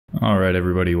Alright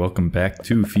everybody, welcome back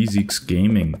to Physics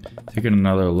Gaming. Taking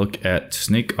another look at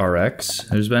SNKRX.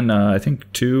 There's been, I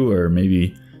think 2 or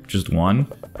maybe just 1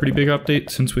 pretty big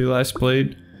update since we last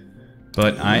played.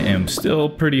 But I am still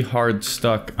pretty hard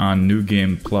stuck on New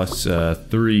Game Plus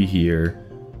 3 here.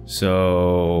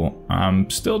 So I'm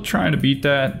still trying to beat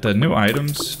that. The new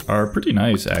items are pretty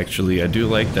nice actually. I do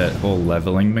like that whole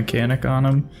leveling mechanic on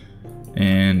them.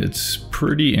 And it's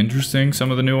pretty interesting,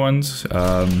 some of the new ones.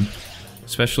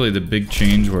 Especially the big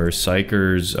change where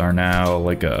psychers are now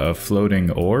like a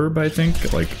floating orb, I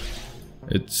think. Like,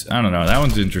 it's, I don't know, that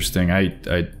one's interesting.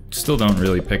 I still don't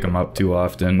really pick them up too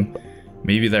often.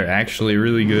 Maybe they're actually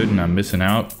really good and I'm missing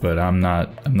out, but I'm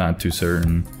not too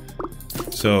certain.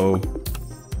 So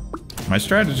my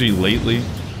strategy lately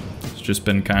has just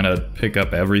been kind of pick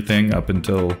up everything up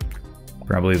until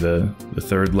probably the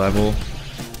 3rd level.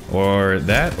 Or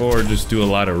that, or just do a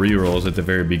lot of rerolls at the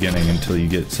very beginning until you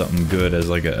get something good as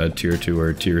like a tier 2 or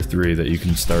a tier 3 that you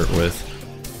can start with.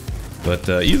 But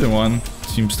either one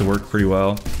seems to work pretty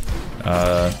well.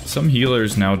 Some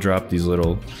healers now drop these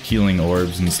little healing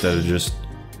orbs instead of just,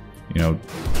 you know,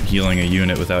 healing a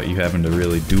unit without you having to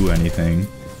really do anything.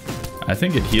 I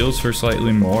think it heals for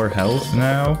slightly more health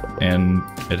now, and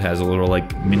it has a little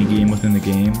like mini game within the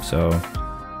game, so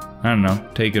I don't know,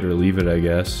 take it or leave it, I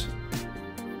guess.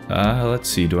 Let's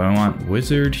see, do I want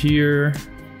Wizard here?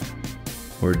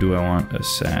 Or do I want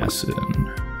Assassin?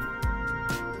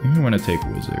 I think I want to take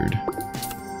Wizard.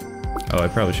 Oh, I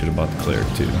probably should have bought the Cleric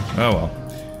too. Oh well.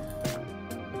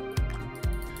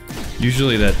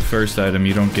 Usually that first item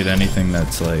you don't get anything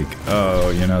that's like, oh,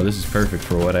 you know, this is perfect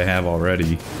for what I have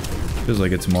already. Feels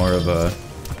like it's more of a,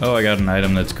 oh, I got an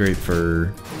item that's great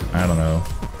for, I don't know,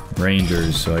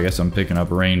 Rangers, so I guess I'm picking up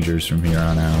Rangers from here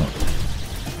on out.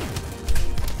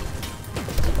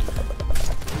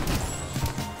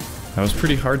 I was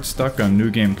pretty hard stuck on New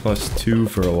Game Plus 2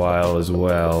 for a while as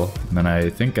well, and then I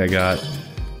think I got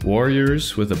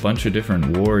warriors with a bunch of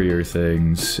different warrior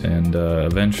things, and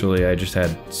eventually I just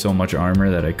had so much armor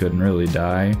that I couldn't really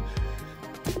die.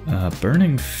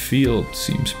 Burning Field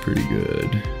seems pretty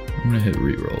good. I'm gonna hit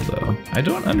reroll though. I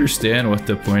don't understand what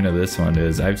the point of this one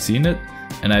is. I've seen it,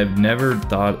 and I've never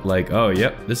thought like, oh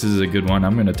yep, this is a good one,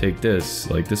 I'm gonna take this.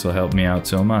 Like, this will help me out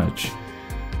so much.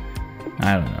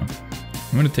 I don't know.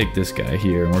 I'm gonna take this guy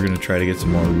here, and we're gonna try to get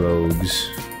some more rogues.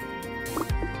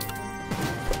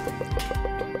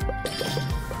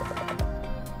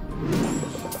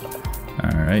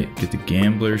 Alright, get the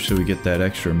gambler so we get that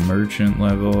extra merchant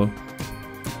level.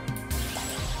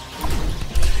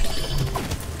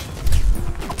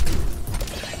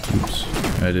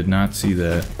 Oops, I did not see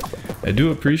that. I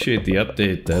do appreciate the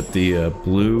update that the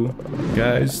blue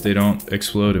guys, they don't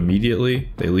explode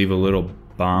immediately. They leave a little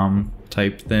bomb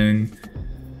type thing,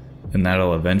 and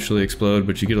that'll eventually explode,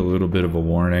 but you get a little bit of a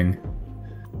warning.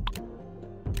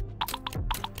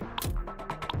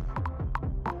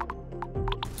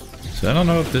 So I don't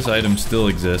know if this item still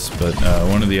exists, but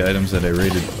one of the items that I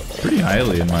rated pretty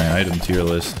highly in my item tier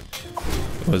list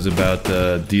was about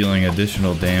dealing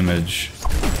additional damage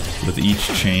with each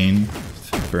chain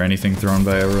for anything thrown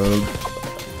by a rogue.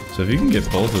 So if you can get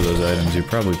both of those items, you're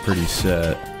probably pretty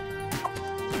set.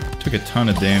 Took a ton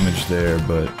of damage there,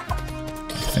 but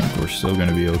I think we're still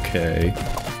gonna be okay.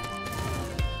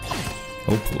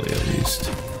 Hopefully, at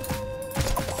least.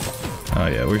 Oh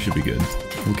yeah, we should be good.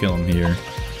 We'll kill him here.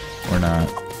 Or not.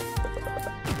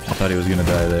 I thought he was gonna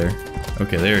die there.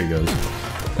 Okay, there he goes.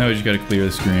 Now we just gotta clear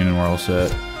the screen and we're all set.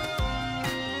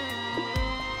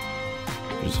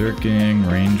 Berserking,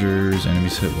 Rangers,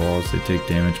 enemies hit walls, they take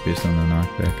damage based on the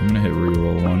knockback. I'm gonna hit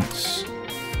reroll once.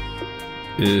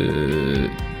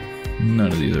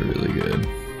 None of these are really good.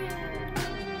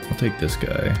 I'll take this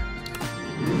guy.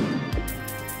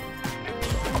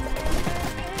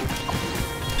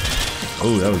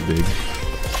 Oh, that was big.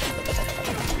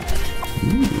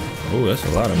 Ooh, oh, that's a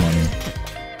lot of money.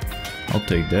 I'll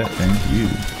take that, thank you.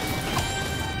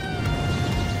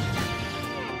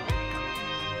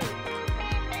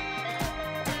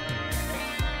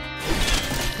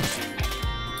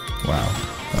 Wow.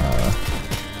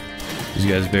 These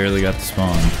guys barely got the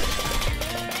spawn.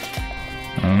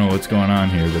 I don't know what's going on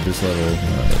here, but this level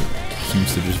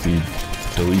seems to just be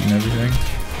deleting everything.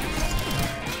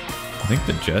 I think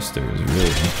the Jester is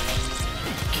really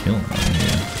killing them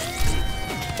here.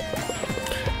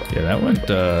 Yeah, that went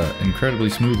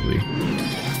incredibly smoothly.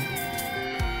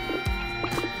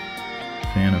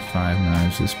 Fan of 5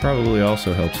 knives. This probably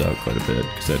also helps out quite a bit,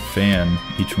 because that fan,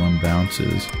 each one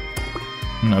bounces.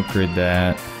 I'm gonna upgrade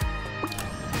that.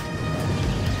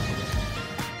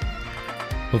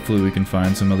 Hopefully we can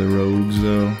find some other rogues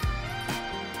though.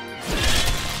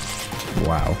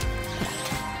 Wow.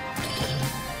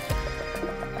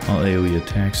 All AoE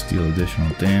attacks deal additional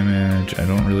damage. I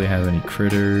don't really have any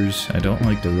critters. I don't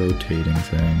like the rotating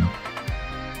thing.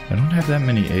 I don't have that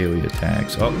many AoE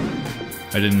attacks. Oh,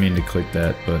 I didn't mean to click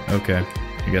that, but okay.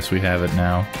 I guess we have it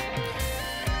now.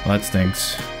 Well, that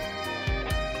stinks.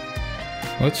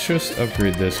 Let's just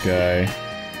upgrade this guy.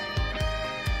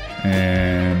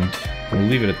 And we'll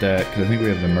leave it at that, because I think we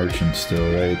have the merchant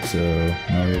still, right? So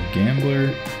now we have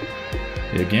gambler.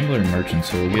 Yeah, gambler and merchant,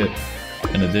 so we'll get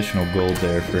an additional gold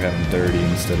there for having 30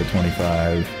 instead of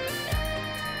 25.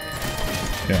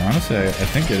 Yeah, honestly, I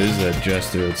think it is that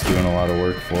jester that's doing a lot of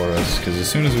work for us, because as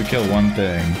soon as we kill one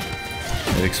thing,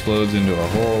 it explodes into a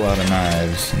whole lot of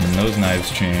knives, and then those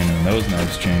knives chain, and those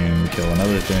knives chain, and we kill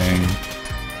another thing.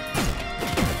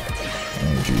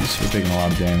 Oh jeez, we're taking a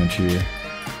lot of damage here.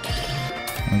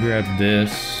 I'll grab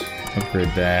this,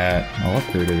 upgrade that. I'll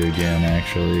upgrade it again,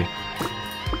 actually.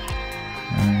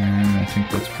 And I think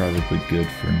that's probably good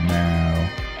for now.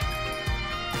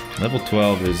 Level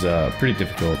 12 is pretty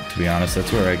difficult, to be honest.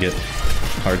 That's where I get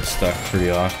hard stuck pretty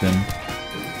often.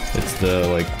 It's the,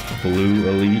 like, blue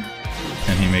elite,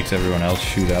 and he makes everyone else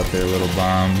shoot out their little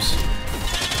bombs.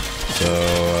 So,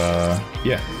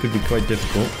 yeah, could be quite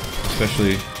difficult,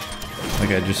 especially,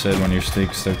 like I just said, when your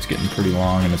stake starts getting pretty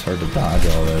long and it's hard to dodge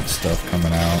all that stuff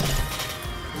coming out.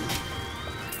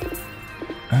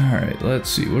 Alright, let's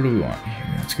see, what do we want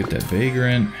here? Let's get that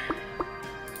Vagrant.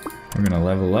 We're gonna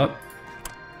level up.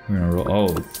 We're gonna roll.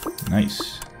 Oh,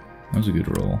 nice. That was a good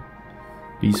roll.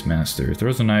 Beastmaster.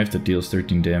 Throws a knife that deals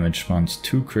 13 damage, spawns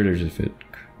 2 critters if it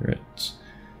crits.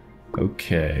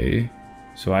 Okay.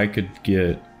 So I could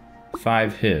get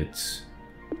 5 hits,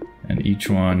 and each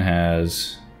one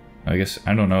has... I guess,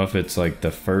 I don't know if it's like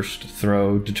the first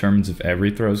throw determines if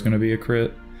every throw is gonna be a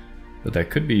crit, but that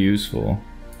could be useful.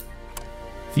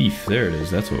 Thief, there it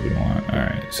is, that's what we want.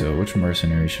 Alright, so which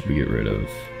mercenary should we get rid of?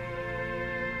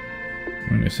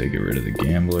 I'm gonna say get rid of the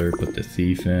gambler, put the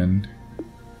thief in.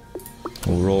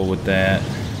 We'll roll with that.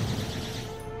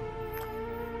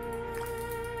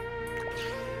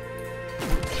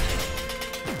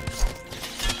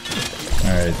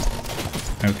 Alright.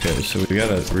 Okay, so we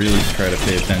gotta really try to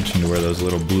pay attention to where those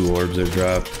little blue orbs are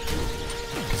dropped.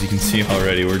 As you can see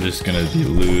already, we're just gonna be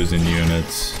losing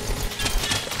units.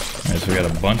 Alright, so we got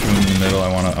a bunch of them in the middle.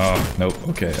 I wanna... Oh, nope.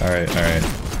 Okay, alright, alright.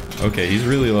 Okay, he's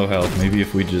really low health. Maybe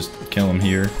if we just kill him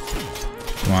here.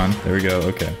 Come on, there we go.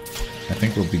 Okay. I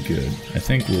think we'll be good. I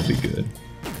think we'll be good.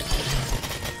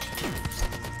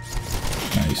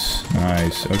 Nice,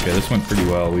 nice. Okay, this went pretty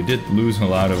well. We did lose a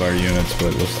lot of our units,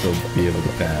 but we'll still be able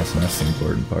to pass, and that's the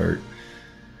important part.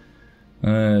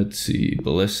 Let's see.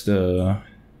 Ballista.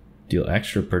 Deal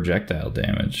extra projectile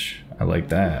damage. I like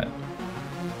that.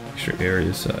 Extra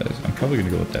area size. I'm probably gonna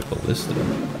go with that ballista.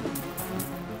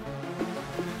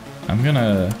 I'm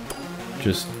gonna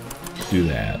just do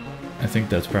that. I think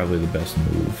that's probably the best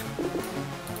move.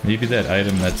 Maybe that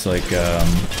item that's like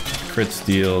crits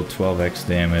deal 12x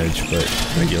damage, but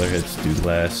regular hits do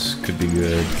less, could be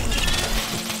good.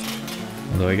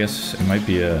 Although I guess it might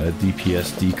be a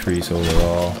DPS decrease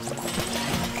overall.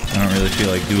 I don't really feel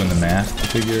like doing the math to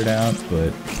figure it out,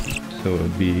 but so it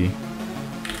would be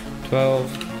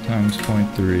 12 times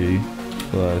 0.3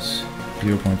 plus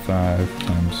 0.5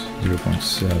 times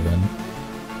 0.7.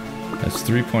 That's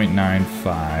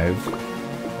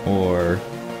 3.95, or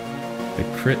the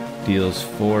crit deals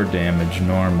 4 damage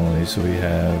normally, so we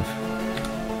have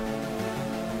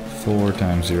 4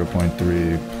 times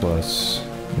 0.3 plus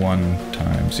 1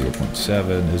 times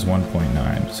 0.7 is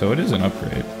 1.9. So it is an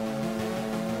upgrade.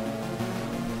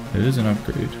 It is an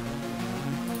upgrade.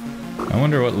 I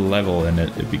wonder what level in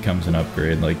it becomes an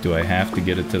upgrade. Like, do I have to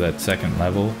get it to that second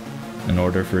level in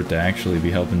order for it to actually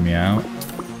be helping me out?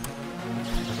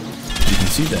 You can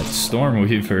see that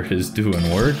Stormweaver is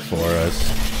doing work for us.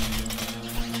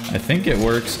 I think it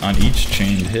works on each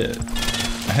chained hit.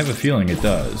 I have a feeling it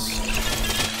does.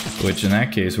 Which in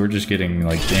that case, we're just getting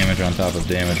like damage on top of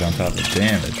damage on top of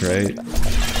damage, right?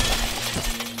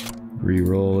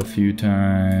 Reroll a few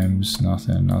times.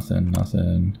 Nothing, nothing,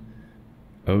 nothing.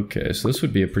 Okay, so this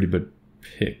would be a pretty good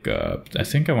pickup. I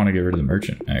think I want to get rid of the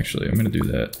merchant, actually. I'm going to do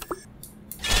that.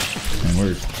 And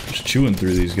we're just chewing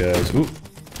through these guys. Ooh.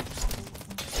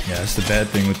 Yeah, that's the bad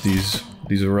thing with these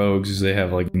rogues, is they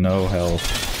have like no health.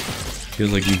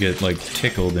 Feels like you get like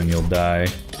tickled and you'll die. I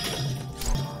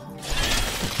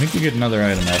think we get another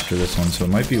item after this one, so it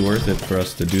might be worth it for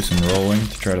us to do some rolling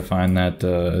to try to find that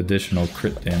additional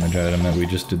crit damage item that we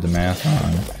just did the math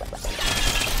on.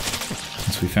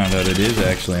 Since we found out it is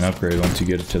actually an upgrade once you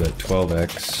get it to that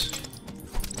 12x.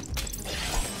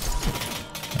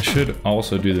 I should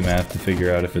also do the math to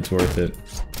figure out if it's worth it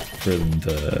for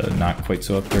the not quite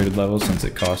so upgraded levels, since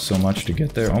it costs so much to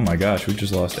get there. Oh my gosh, we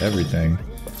just lost everything.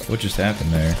 What just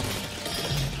happened there?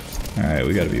 Alright,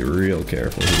 we gotta be real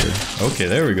careful here. Okay,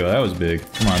 there we go, that was big.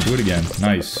 Come on, do it again.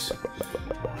 Nice.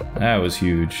 That was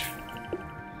huge.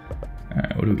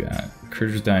 Alright, what do we got?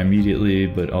 Critters die immediately,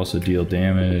 but also deal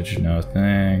damage. No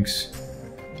thanks.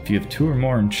 If you have 2 or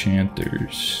more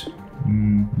enchanters.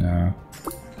 No.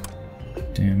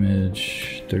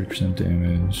 Damage, 30%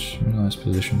 damage. Last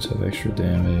positions have extra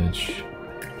damage.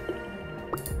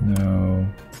 No.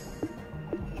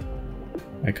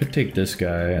 I could take this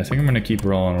guy. I think I'm gonna keep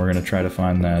rolling. We're gonna try to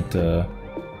find that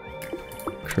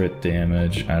crit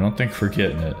damage. I don't think we're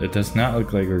getting it. It does not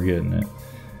look like we're getting it.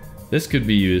 This could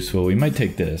be useful. We might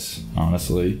take this,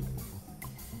 honestly.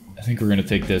 I think we're gonna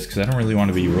take this because I don't really want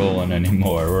to be rolling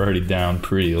anymore. We're already down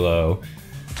pretty low.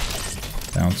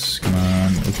 Bounce, come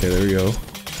on. Okay, there we go.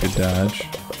 Good dodge.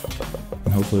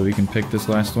 And hopefully we can pick this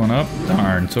last one up.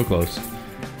 Darn, so close.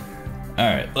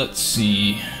 Alright, let's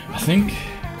see. I think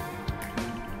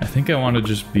I want to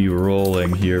just be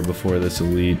rolling here before this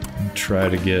elite and try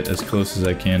to get as close as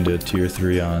I can to tier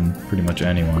 3 on pretty much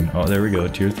anyone. Oh, there we go,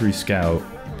 tier 3 scout.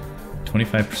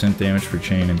 25% damage per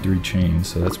chain and 3 chains,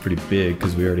 so that's pretty big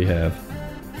because we already have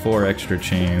 4 extra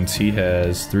chains. He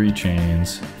has 3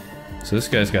 chains. So this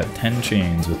guy's got 10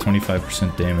 chains with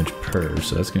 25% damage per,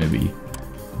 so that's gonna be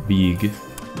big.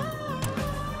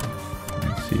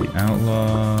 Let's see,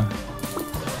 outlaw.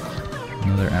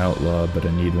 Another outlaw, but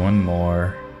I need one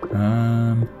more.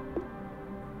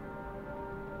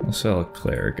 I'll sell a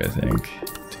cleric, I think,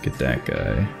 to get that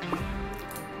guy.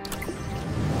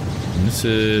 And this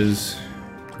is...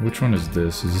 which one is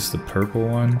this? Is this the purple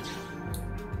one?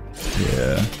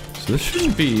 Yeah. So this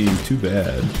shouldn't be too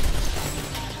bad.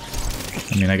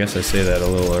 I mean, I guess I say that a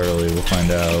little early, we'll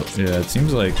find out. Yeah, it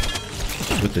seems like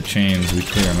with the chains we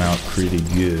clear them out pretty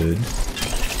good.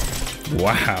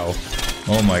 Wow!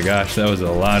 Oh my gosh, that was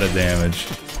a lot of damage.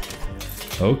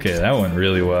 Okay, that went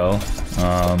really well.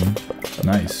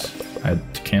 Nice. I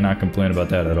cannot complain about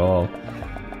that at all.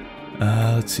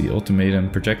 Let's see,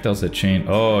 ultimatum, projectiles that chain.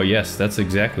 Oh yes, that's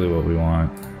exactly what we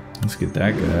want. Let's get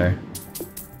that guy.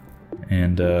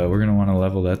 And we're gonna want to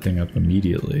level that thing up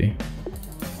immediately.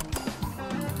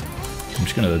 I'm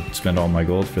just gonna spend all my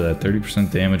gold for that.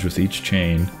 30% damage with each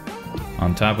chain.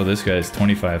 On top of this guy's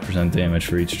 25% damage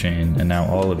for each chain. And now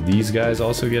all of these guys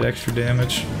also get extra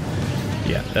damage.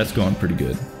 Yeah, that's going pretty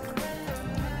good.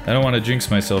 I don't want to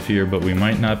jinx myself here, but we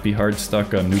might not be hard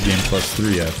stuck on New Game Plus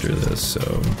 3 after this,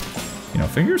 so... you know,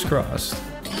 fingers crossed.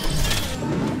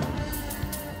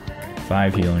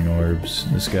 5 healing orbs.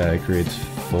 This guy creates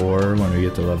 4 when we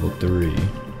get to level 3.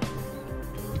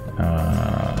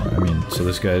 I mean, so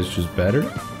this guy's just better?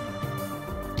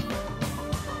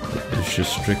 It's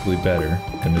just strictly better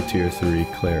than the tier 3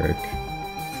 cleric.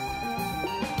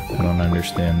 I don't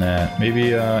understand that.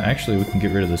 Maybe, actually we can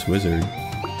get rid of this wizard.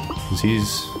 Because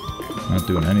he's not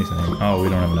doing anything. Oh, we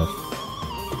don't have enough.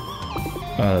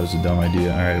 Oh, that was a dumb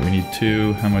idea. Alright, we need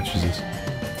 2. How much is this?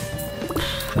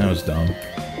 That was dumb.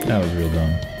 That was real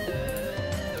dumb.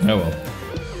 Oh well.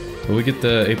 But we get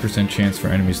the 8% chance for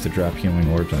enemies to drop healing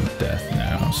orbs on death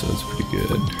now, so that's pretty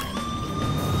good.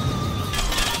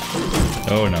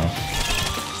 Oh no.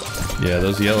 Yeah,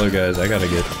 those yellow guys, I gotta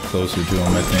get closer to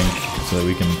them, I think, so that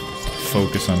we can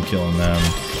focus on killing them.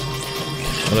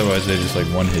 Otherwise they just like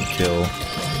one-hit kill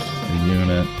the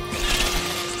unit.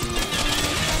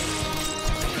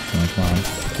 Come on.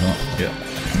 Come on. Yeah.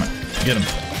 Come on. Get him.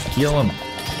 Kill him.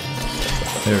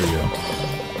 There we go.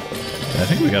 I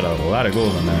think we got a lot of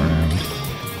gold on that round.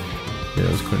 Yeah,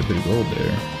 that was quite a bit of gold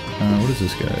there. What is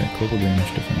this guy? Global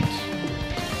damage defense.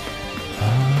 I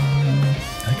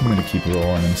think I'm gonna keep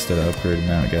rolling instead of upgrading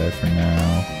that guy for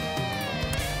now.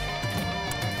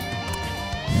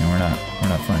 Yeah, we're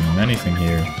not finding anything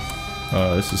here.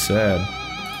 Oh, this is sad.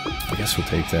 I guess we'll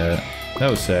take that. That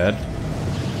was sad.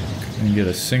 And get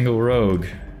a single rogue.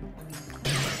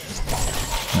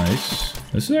 Nice.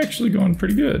 This is actually going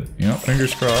pretty good. You know,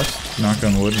 fingers crossed. Knock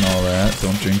on wood and all that.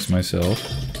 Don't jinx myself.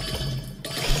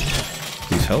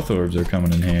 These health orbs are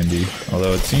coming in handy.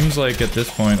 Although it seems like at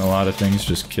this point a lot of things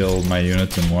just kill my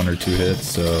units in 1 or 2 hits,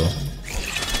 so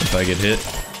if I get hit,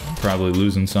 I'm probably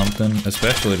losing something.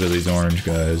 Especially to these orange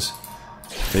guys.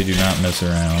 They do not mess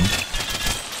around.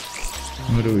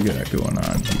 What do we got going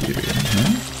on here?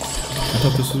 Huh? I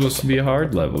thought this was supposed to be a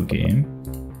hard level game.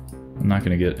 I'm not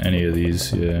gonna get any of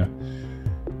these, yeah.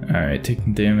 Alright,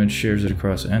 taking damage, shares it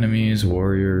across enemies,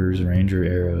 warriors, ranger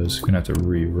arrows. Gonna have to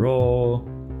re-roll.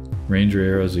 Ranger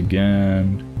arrows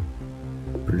again.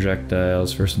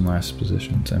 projectiles, first and last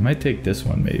positions. I might take this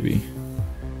one maybe.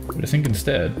 But I think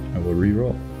instead, I will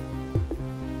re-roll.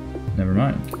 Never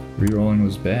mind. Re-rolling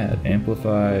was bad.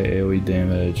 Amplify, AoE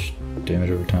damage, damage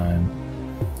over time.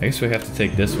 I guess we have to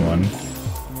take this one.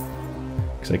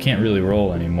 Because I can't really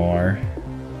roll anymore.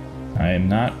 I am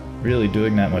not really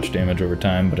doing that much damage over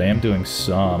time, but I am doing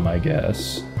some, I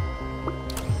guess.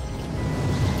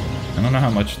 I don't know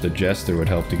how much the Jester would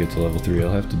help to get to level 3.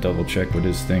 I'll have to double check what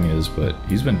his thing is, but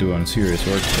he's been doing serious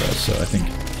work for us, so I think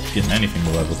getting anything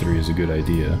to level 3 is a good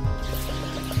idea.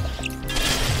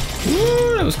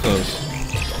 Woo, that was close.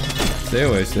 Stay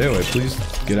away, please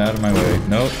get out of my way.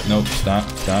 Nope, nope, stop,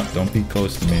 don't be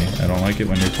close to me. I don't like it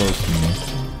when you're close to me.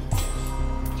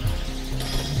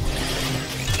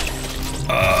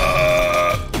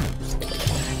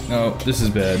 No, this is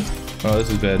bad. Oh, this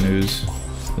is bad news.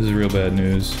 This is real bad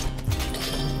news.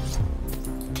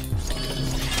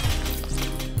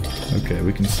 Okay,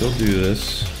 we can still do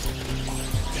this.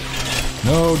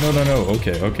 No.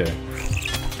 Okay.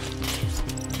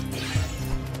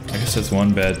 I guess that's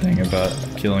one bad thing about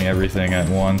killing everything at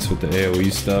once with the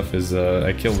AoE stuff is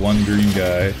I kill one green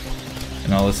guy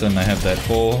and all of a sudden I have that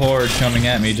whole horde coming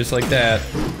at me just like that.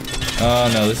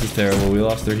 Oh no, this is terrible. We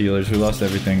lost our healers, we lost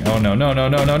everything. Oh no.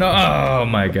 Oh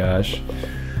my gosh.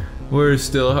 We're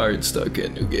still hard stuck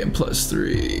at New Game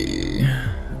 +3.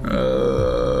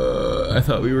 I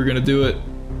thought we were gonna do it.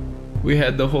 We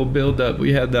had the whole build up,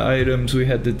 we had the items, we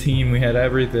had the team, we had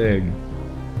everything.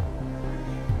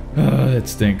 Oh, that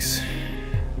stinks.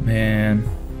 Man.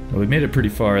 Well, we made it pretty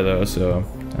far though, so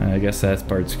I guess that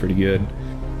part's pretty good.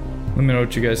 Let me know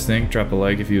what you guys think. Drop a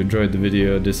like if you enjoyed the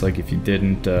video, dislike if you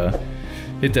didn't.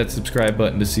 Hit that subscribe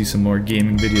button to see some more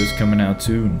gaming videos coming out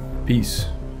soon. Peace.